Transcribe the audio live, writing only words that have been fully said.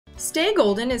Stay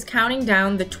Golden is counting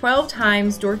down the 12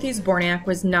 times Dorothy Zbornak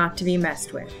was not to be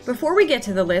messed with. Before we get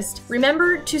to the list,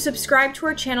 remember to subscribe to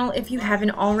our channel if you haven't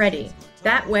already.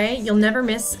 That way, you'll never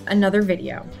miss another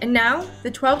video. And now, the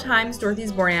 12 times Dorothy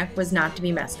Zbornak was not to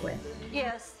be messed with.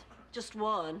 Yes, just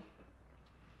one.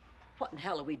 What in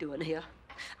hell are we doing here?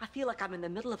 I feel like I'm in the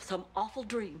middle of some awful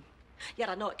dream. Yet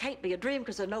I know it can't be a dream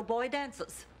because there are no boy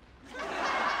dancers.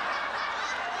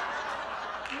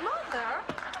 Mother!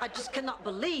 I just cannot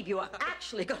believe you are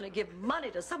actually going to give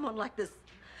money to someone like this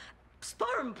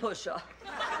sperm pusher.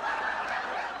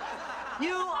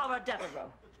 You are a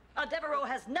Devereaux. A Devereaux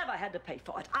has never had to pay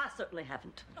for it. I certainly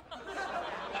haven't.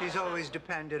 She's always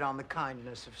depended on the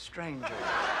kindness of strangers.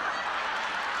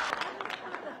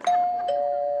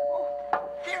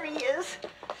 There he is.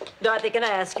 Dorothy, can I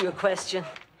ask you a question?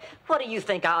 What do you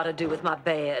think I ought to do with my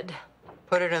bed?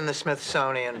 Put it in the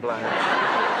Smithsonian, Blanche.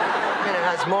 I mean, it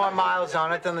has more miles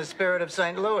on it than the spirit of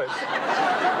St. Louis.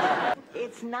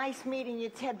 It's nice meeting you,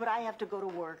 Ted, but I have to go to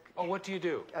work. Oh, what do you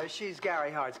do? She's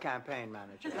Gary Hart's campaign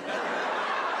manager. It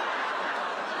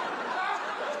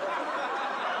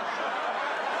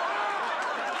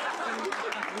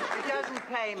doesn't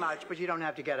pay much, but you don't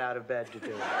have to get out of bed to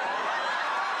do it.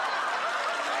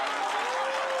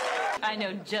 I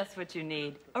know just what you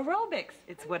need. Aerobics.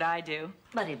 It's what I do.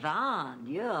 But Yvonne,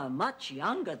 you're much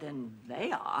younger than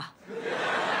they are.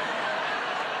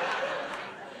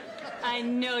 I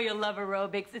know you'll love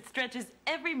aerobics. It stretches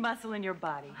every muscle in your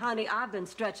body. Honey, I've been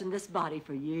stretching this body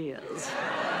for years.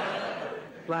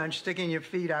 Blanche, sticking your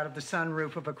feet out of the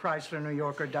sunroof of a Chrysler New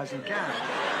Yorker doesn't count.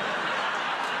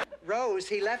 Rose,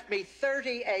 he left me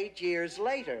 38 years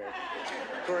later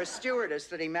for a stewardess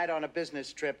that he met on a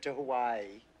business trip to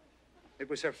Hawaii. It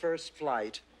was her first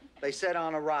flight. They said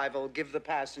on arrival, give the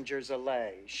passengers a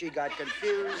lay. She got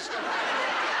confused.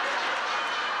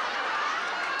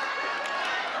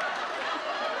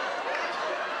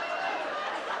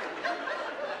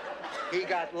 He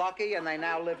got lucky, and they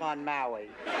now live on Maui.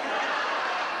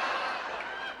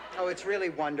 Oh, it's really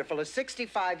wonderful. A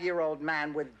 65-year-old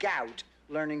man with gout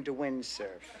learning to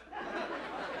windsurf.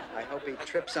 I hope he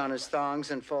trips on his thongs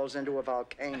and falls into a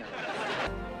volcano.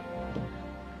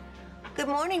 Good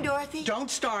morning, Dorothy.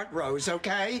 Don't start, Rose,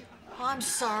 okay? Oh, I'm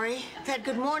sorry. That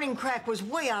good morning crack was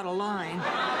way out of line.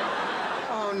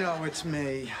 Oh, no, it's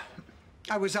me.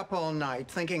 I was up all night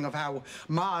thinking of how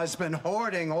Ma's been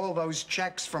hoarding all those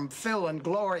checks from Phil and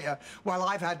Gloria while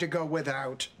I've had to go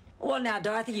without. Well, now,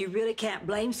 Dorothy, you really can't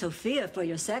blame Sophia for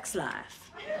your sex life.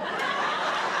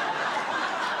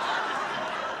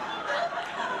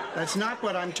 That's not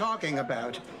what I'm talking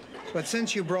about. But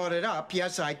since you brought it up,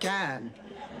 yes, I can.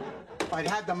 If I'd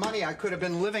had the money, I could have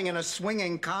been living in a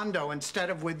swinging condo instead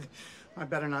of with... I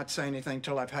better not say anything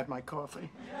till I've had my coffee.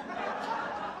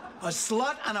 A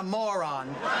slut and a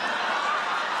moron.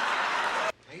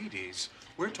 Ladies,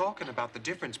 we're talking about the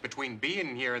difference between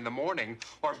being here in the morning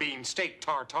or being steak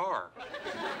tartare.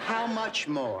 How much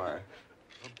more?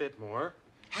 A bit more.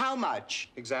 How much?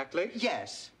 Exactly?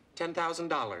 Yes.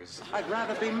 $10,000. I'd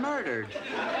rather be murdered.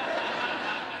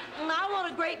 I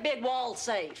want a great big wall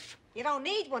safe. You don't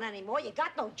need one anymore. You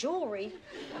got no jewelry.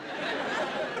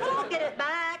 I'll get it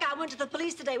back. I went to the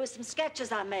police today with some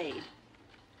sketches I made.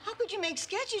 How could you make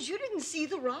sketches? You didn't see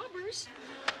the robbers.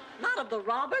 Not of the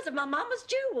robbers, of my mama's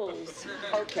jewels.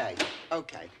 Okay.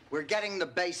 We're getting the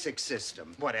basic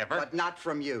system. Whatever. But not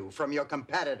from you, from your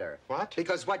competitor. What?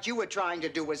 Because what you were trying to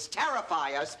do was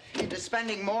terrify us into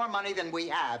spending more money than we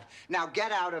have. Now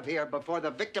get out of here before the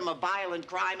victim of violent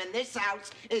crime in this house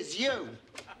is you.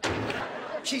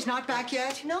 She's not back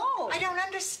yet? No. I don't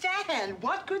understand.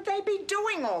 What could they be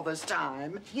doing all this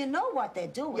time? You know what they're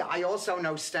doing. Yeah, I also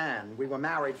know Stan. We were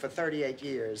married for 38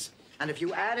 years. And if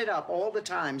you added up all the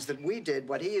times that we did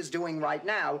what he is doing right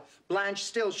now, Blanche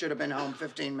still should have been home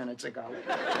 15 minutes ago.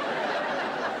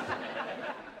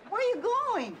 Where are you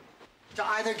going? To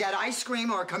either get ice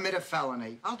cream or commit a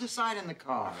felony. I'll decide in the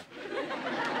car.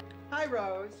 Hi,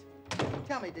 Rose.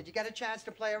 Tell me, did you get a chance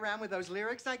to play around with those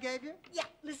lyrics I gave you? Yeah,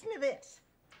 listen to this.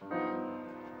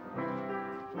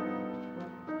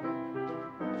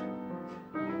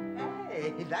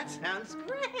 Hey, that sounds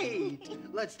great.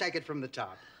 Let's take it from the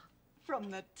top. From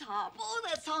the top. Oh,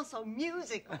 that sounds so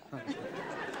musical.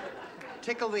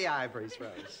 Tickle the ivories,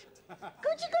 Rose.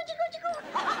 Coochie, coochie, coochie,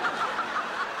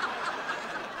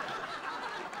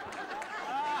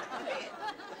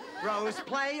 coochie. Rose,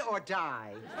 play or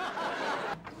die.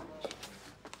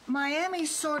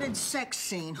 Miami's sordid sex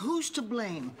scene. Who's to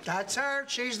blame? That's her.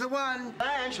 She's the one.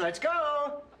 Blanche, let's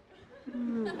go.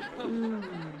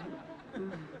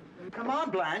 Come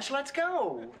on, Blanche, let's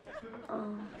go.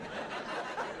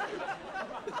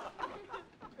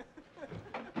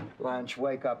 Blanche,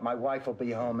 wake up. My wife will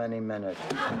be home any minute.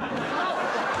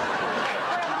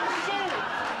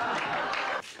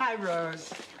 Hi,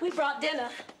 Rose. We brought dinner.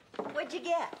 What'd you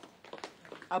get?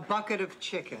 A bucket of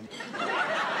chicken.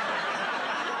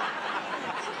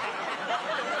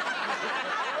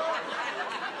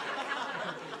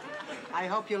 I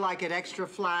hope you like it extra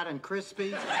flat and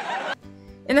crispy.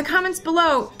 In the comments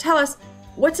below, tell us,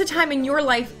 what's a time in your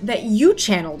life that you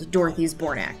channeled Dorothy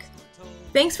Zbornak?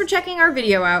 Thanks for checking our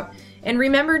video out, and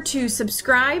remember to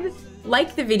subscribe,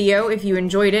 like the video if you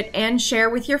enjoyed it, and share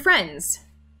with your friends.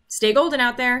 Stay golden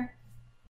out there!